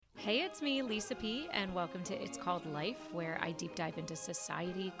Hey, it's me, Lisa P., and welcome to It's Called Life, where I deep dive into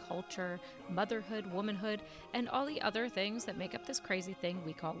society, culture, motherhood, womanhood, and all the other things that make up this crazy thing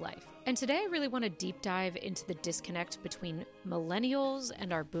we call life. And today I really want to deep dive into the disconnect between millennials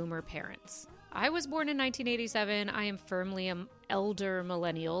and our boomer parents. I was born in 1987. I am firmly an elder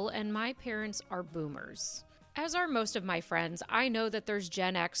millennial, and my parents are boomers. As are most of my friends, I know that there's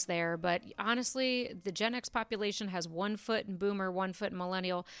Gen X there, but honestly, the Gen X population has 1 foot in boomer, 1 foot in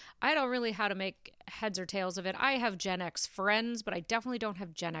millennial. I don't really know how to make heads or tails of it. I have Gen X friends, but I definitely don't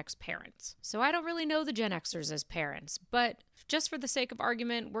have Gen X parents. So I don't really know the Gen Xers as parents, but just for the sake of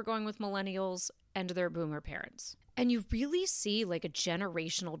argument, we're going with millennials and their boomer parents. And you really see like a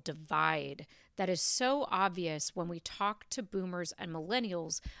generational divide that is so obvious when we talk to boomers and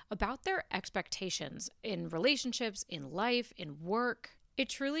millennials about their expectations in relationships, in life, in work. It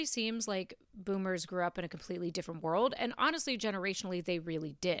truly seems like boomers grew up in a completely different world. And honestly, generationally, they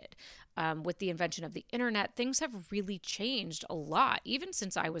really did. With the invention of the internet, things have really changed a lot, even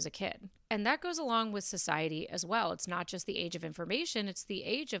since I was a kid. And that goes along with society as well. It's not just the age of information, it's the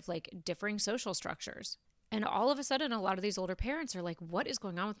age of like differing social structures. And all of a sudden, a lot of these older parents are like, what is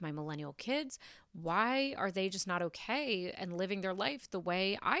going on with my millennial kids? Why are they just not okay and living their life the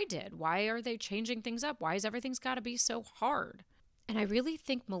way I did? Why are they changing things up? Why is everything's got to be so hard? And I really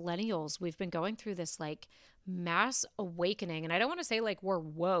think millennials, we've been going through this like mass awakening. And I don't want to say like we're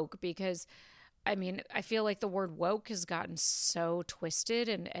woke because I feel like the word woke has gotten so twisted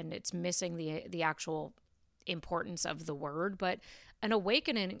and it's missing the actual importance of the word. But an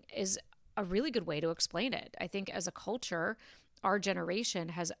awakening is a really good way to explain it. I think as a culture, our generation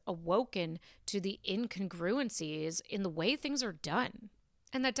has awoken to the incongruencies in the way things are done.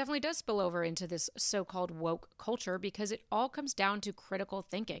 And that definitely does spill over into this so-called woke culture because it all comes down to critical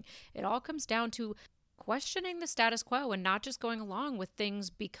thinking. It all comes down to questioning the status quo and not just going along with things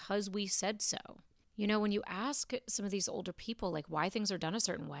because we said so. You know, when you ask some of these older people like why things are done a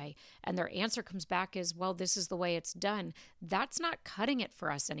certain way and their answer comes back as, well, this is the way it's done, that's not cutting it for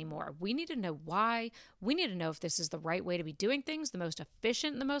us anymore. We need to know why. We need to know if this is the right way to be doing things, the most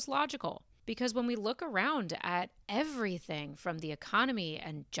efficient, the most logical. Because when we look around at everything from the economy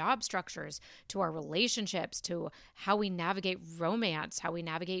and job structures to our relationships to how we navigate romance, how we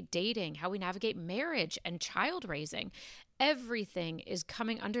navigate dating, how we navigate marriage and child raising, everything is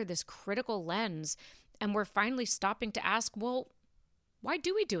coming under this critical lens. And we're finally stopping to ask, well, why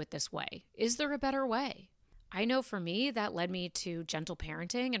do we do it this way? Is there a better way? I know for me, that led me to gentle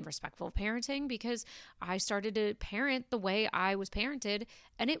parenting and respectful parenting because I started to parent the way I was parented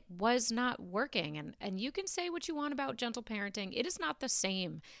and it was not working. And you can say what you want about gentle parenting. It is not the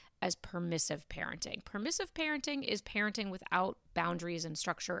same as permissive parenting. Permissive parenting is parenting without boundaries and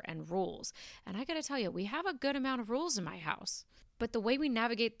structure and rules. And I got to tell you, we have a good amount of rules in my house. But the way we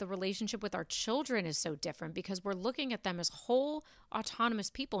navigate the relationship with our children is so different because we're looking at them as whole autonomous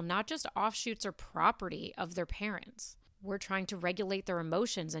people, not just offshoots or property of their parents. We're trying to regulate their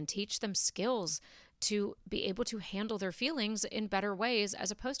emotions and teach them skills to be able to handle their feelings in better ways as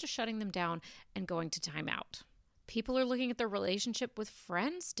opposed to shutting them down and going to timeout. People are looking at their relationship with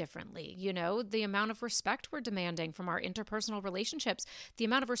friends differently. You know, the amount of respect we're demanding from our interpersonal relationships, the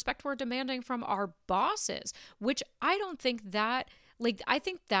amount of respect we're demanding from our bosses, which I don't think that, I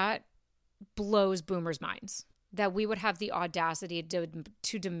think that blows boomers' minds. That we would have the audacity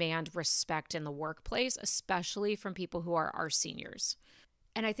to demand respect in the workplace, especially from people who are our seniors.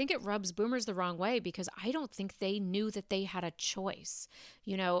 And I think it rubs boomers the wrong way because I don't think they knew that they had a choice.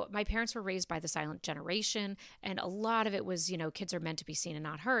 You know, my parents were raised by the silent generation, and a lot of it was, kids are meant to be seen and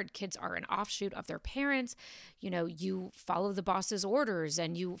not heard. Kids are an offshoot of their parents. You follow the boss's orders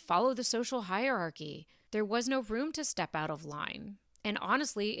and you follow the social hierarchy. There was no room to step out of line. And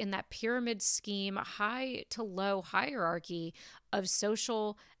honestly, in that pyramid scheme, high to low hierarchy of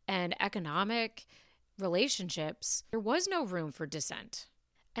social and economic relationships, there was no room for dissent.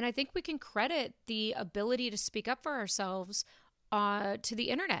 And I think we can credit the ability to speak up for ourselves to the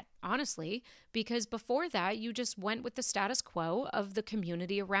internet, honestly, because before that, you just went with the status quo of the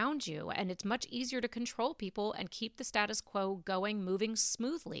community around you. And it's much easier to control people and keep the status quo going, moving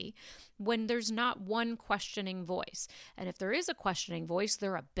smoothly when there's not one questioning voice. And if there is a questioning voice,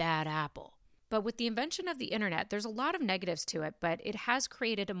 they're a bad apple. But with the invention of the internet, there's a lot of negatives to it, but it has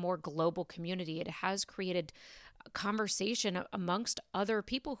created a more global community. It has created conversation amongst other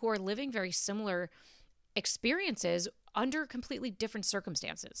people who are living very similar experiences under completely different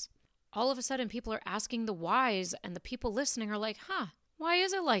circumstances. All of a sudden, people are asking the whys, and the people listening are like, why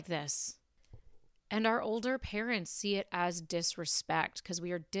is it like this? And our older parents see it as disrespect because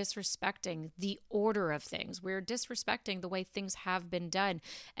we are disrespecting the order of things. We're disrespecting the way things have been done.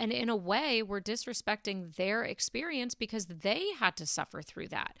 And in a way, we're disrespecting their experience because they had to suffer through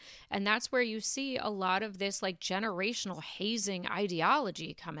that. And that's where you see a lot of this like generational hazing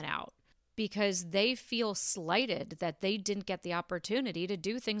ideology coming out, because they feel slighted that they didn't get the opportunity to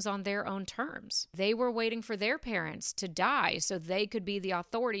do things on their own terms. They were waiting for their parents to die so they could be the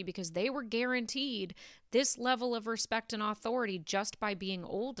authority because they were guaranteed this level of respect and authority just by being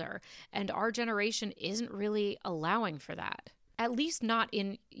older. And our generation isn't really allowing for that, at least not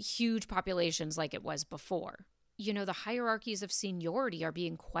in huge populations like it was before. You know, the hierarchies of seniority are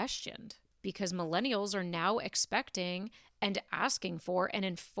being questioned because millennials are now expecting and asking for and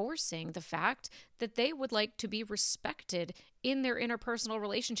enforcing the fact that they would like to be respected in their interpersonal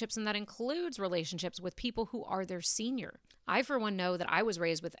relationships, and that includes relationships with people who are their senior. I, for one, know that I was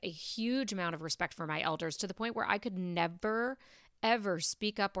raised with a huge amount of respect for my elders to the point where I could never, ever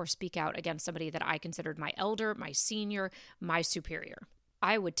speak up or speak out against somebody that I considered my elder, my senior, my superior.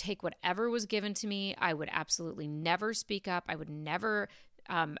 I would take whatever was given to me. I would absolutely never speak up. I would never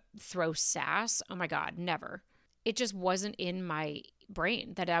throw sass. Oh my God, never. It just wasn't in my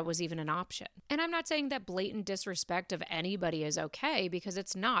brain that that was even an option. And I'm not saying that blatant disrespect of anybody is okay, because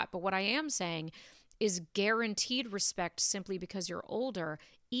it's not. But what I am saying is guaranteed respect simply because you're older,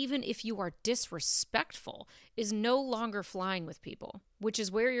 even if you are disrespectful, is no longer flying with people, which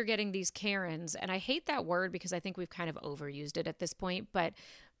is where you're getting these Karens. And I hate that word because I think we've kind of overused it at this point, but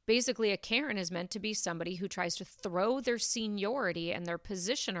basically, a Karen is meant to be somebody who tries to throw their seniority and their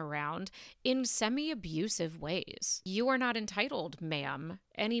position around in semi-abusive ways. You are not entitled, ma'am,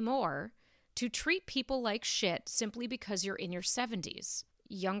 anymore to treat people like shit simply because you're in your 70s.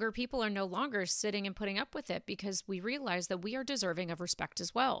 Younger people are no longer sitting and putting up with it because we realize that we are deserving of respect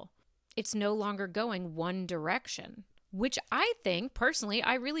as well. It's no longer going one direction, which I think, personally,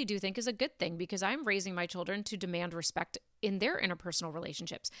 I really do think is a good thing, because I'm raising my children to demand respect in their interpersonal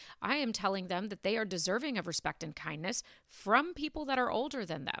relationships. I am telling them that they are deserving of respect and kindness from people that are older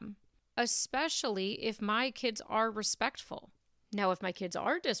than them, especially if my kids are respectful. Now, if my kids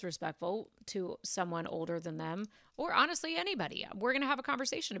are disrespectful to someone older than them, or honestly anybody, we're going to have a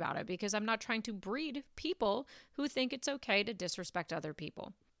conversation about it, because I'm not trying to breed people who think it's okay to disrespect other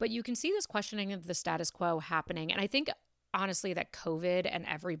people. But you can see this questioning of the status quo happening. And I think, honestly, that COVID and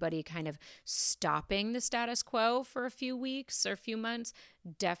everybody kind of stopping the status quo for a few weeks or a few months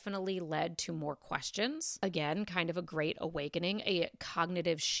definitely led to more questions. Again, kind of a great awakening, a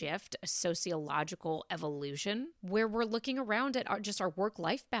cognitive shift, a sociological evolution, where we're looking around at our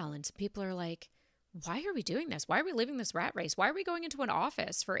work-life balance. People are like, why are we doing this? Why are we living this rat race? Why are we going into an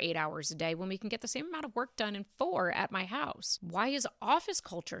office for 8 hours a day when we can get the same amount of work done in 4 at my house? Why is office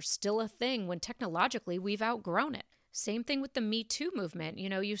culture still a thing when technologically we've outgrown it? Same thing with the Me Too movement. You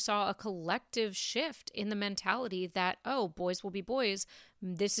know, you saw a collective shift in the mentality that, oh, boys will be boys.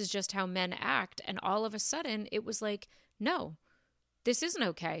 This is just how men act. And all of a sudden it was like, no, this isn't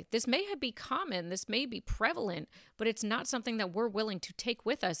okay. This may be common. This may be prevalent, but it's not something that we're willing to take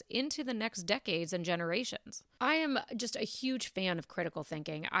with us into the next decades and generations. I am just a huge fan of critical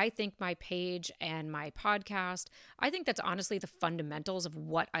thinking. I think my page and my podcast, I think that's honestly the fundamentals of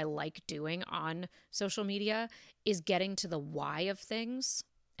what I like doing on social media, is getting to the why of things.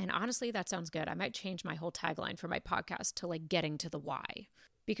 And honestly, that sounds good. I might change my whole tagline for my podcast to like getting to the why,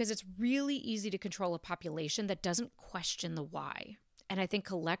 because it's really easy to control a population that doesn't question the why. And I think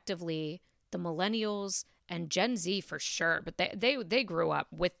collectively, the millennials and Gen Z for sure, but they grew up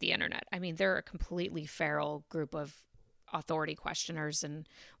with the internet. I mean, they're a completely feral group of authority questioners, and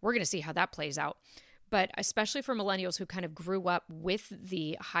we're going to see how that plays out. But especially for millennials who kind of grew up with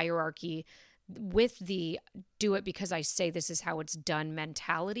the hierarchy, with the do it because I say this is how it's done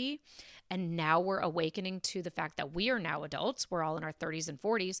mentality, and now we're awakening to the fact that we are now adults. We're all in our 30s and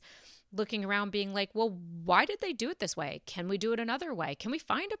 40s. Looking around being like, well, why did they do it this way? Can we do it another way? Can we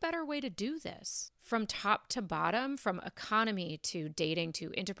find a better way to do this? From top to bottom, from economy to dating to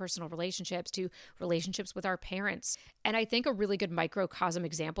interpersonal relationships to relationships with our parents. And I think a really good microcosm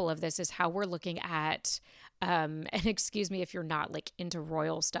example of this is how we're looking at, and excuse me if you're not like into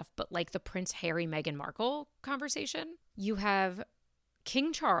royal stuff, but like the Prince Harry, Meghan Markle conversation. You have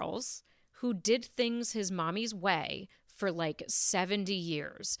King Charles, who did things his mommy's way for like 70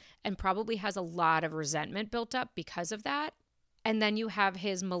 years and probably has a lot of resentment built up because of that. And then you have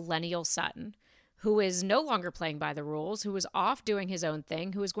his millennial son, who is no longer playing by the rules, who is off doing his own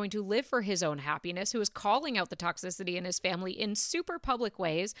thing, who is going to live for his own happiness, who is calling out the toxicity in his family in super public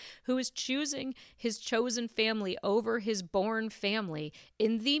ways, who is choosing his chosen family over his born family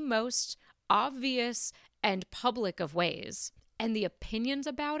in the most obvious and public of ways. And the opinions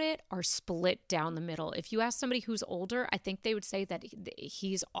about it are split down the middle. If you ask somebody who's older, I think they would say that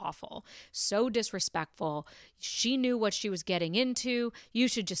he's awful, so disrespectful. She knew what she was getting into. You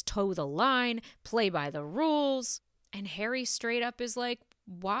should just toe the line, play by the rules. And Harry straight up is like,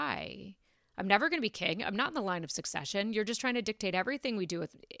 why? I'm never going to be king. I'm not in the line of succession. You're just trying to dictate everything we do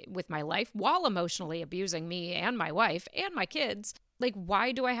with my life while emotionally abusing me and my wife and my kids. Like,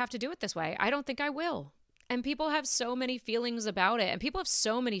 why do I have to do it this way? I don't think I will. And people have so many feelings about it. And people have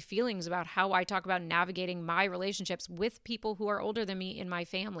so many feelings about how I talk about navigating my relationships with people who are older than me in my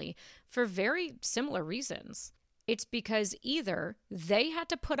family for very similar reasons. It's because either they had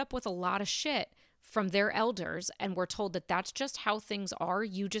to put up with a lot of shit from their elders and were told that that's just how things are,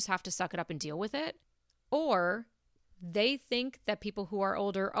 you just have to suck it up and deal with it, or they think that people who are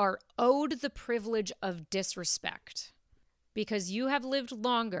older are owed the privilege of disrespect. Because you have lived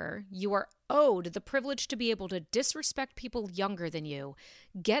longer, you are owed the privilege to be able to disrespect people younger than you,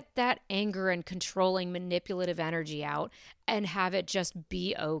 get that anger and controlling, manipulative energy out, and have it just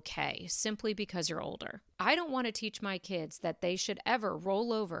be okay, simply because you're older. I don't want to teach my kids that they should ever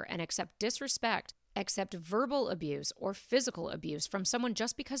roll over and accept disrespect, accept verbal abuse or physical abuse from someone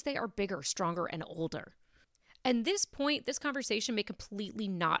just because they are bigger, stronger, and older. And this conversation may completely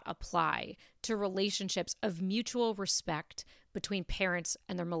not apply to relationships of mutual respect between parents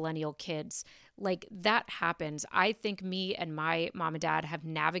and their millennial kids. Like, that happens. I think me and my mom and dad have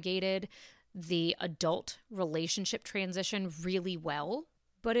navigated the adult relationship transition really well,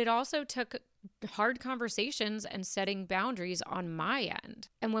 but it also took hard conversations and setting boundaries on my end.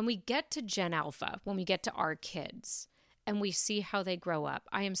 And when we get to Gen Alpha, when we get to our kids, and we see how they grow up,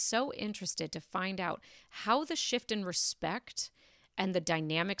 I am so interested to find out how the shift in respect and the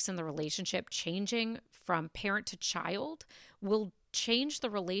dynamics in the relationship changing from parent to child will change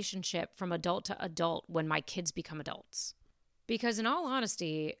the relationship from adult to adult when my kids become adults. Because in all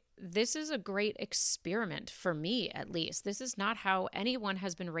honesty, this is a great experiment for me, at least. This is not how anyone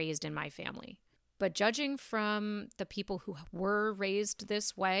has been raised in my family. But judging from the people who were raised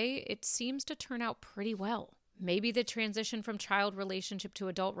this way, it seems to turn out pretty well. Maybe the transition from child relationship to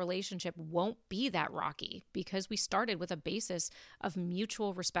adult relationship won't be that rocky because we started with a basis of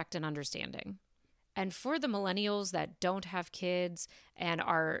mutual respect and understanding. And for the millennials that don't have kids and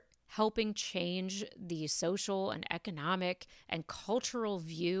are helping change the social and economic and cultural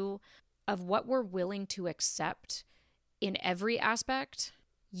view of what we're willing to accept in every aspect,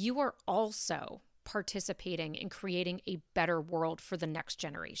 you are also participating in creating a better world for the next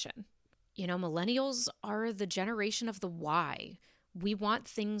generation. You know, millennials are the generation of the why. We want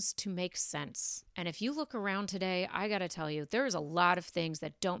things to make sense. And if you look around today, I gotta tell you, there's a lot of things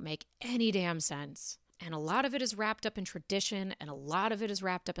that don't make any damn sense. And a lot of it is wrapped up in tradition, and a lot of it is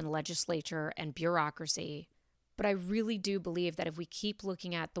wrapped up in legislature and bureaucracy. But I really do believe that if we keep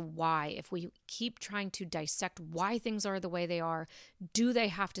looking at the why, if we keep trying to dissect why things are the way they are, do they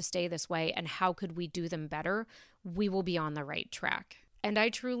have to stay this way, and how could we do them better, we will be on the right track. And I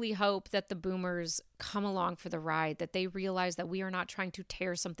truly hope that the boomers come along for the ride, that they realize that we are not trying to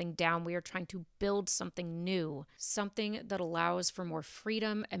tear something down. We are trying to build something new, something that allows for more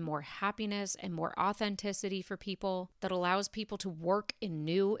freedom and more happiness and more authenticity for people, that allows people to work in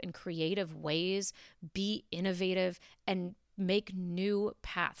new and creative ways, be innovative, and make new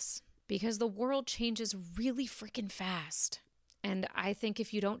paths. Because the world changes really freaking fast. And I think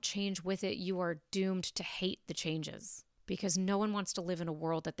if you don't change with it, you are doomed to hate the changes. Because no one wants to live in a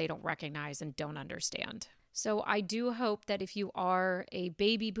world that they don't recognize and don't understand. So I do hope that if you are a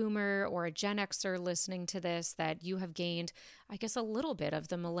baby boomer or a Gen Xer listening to this, that you have gained, I guess, a little bit of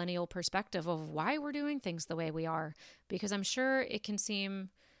the millennial perspective of why we're doing things the way we are. Because I'm sure it can seem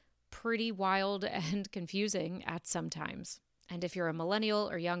pretty wild and confusing at some times. And if you're a millennial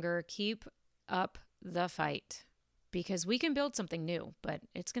or younger, keep up the fight. Because we can build something new, but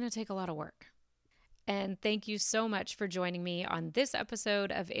it's going to take a lot of work. And thank you so much for joining me on this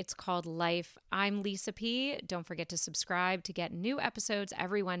episode of It's Called Life. I'm Lisa P. Don't forget to subscribe to get new episodes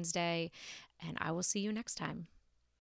every Wednesday, and I will see you next time.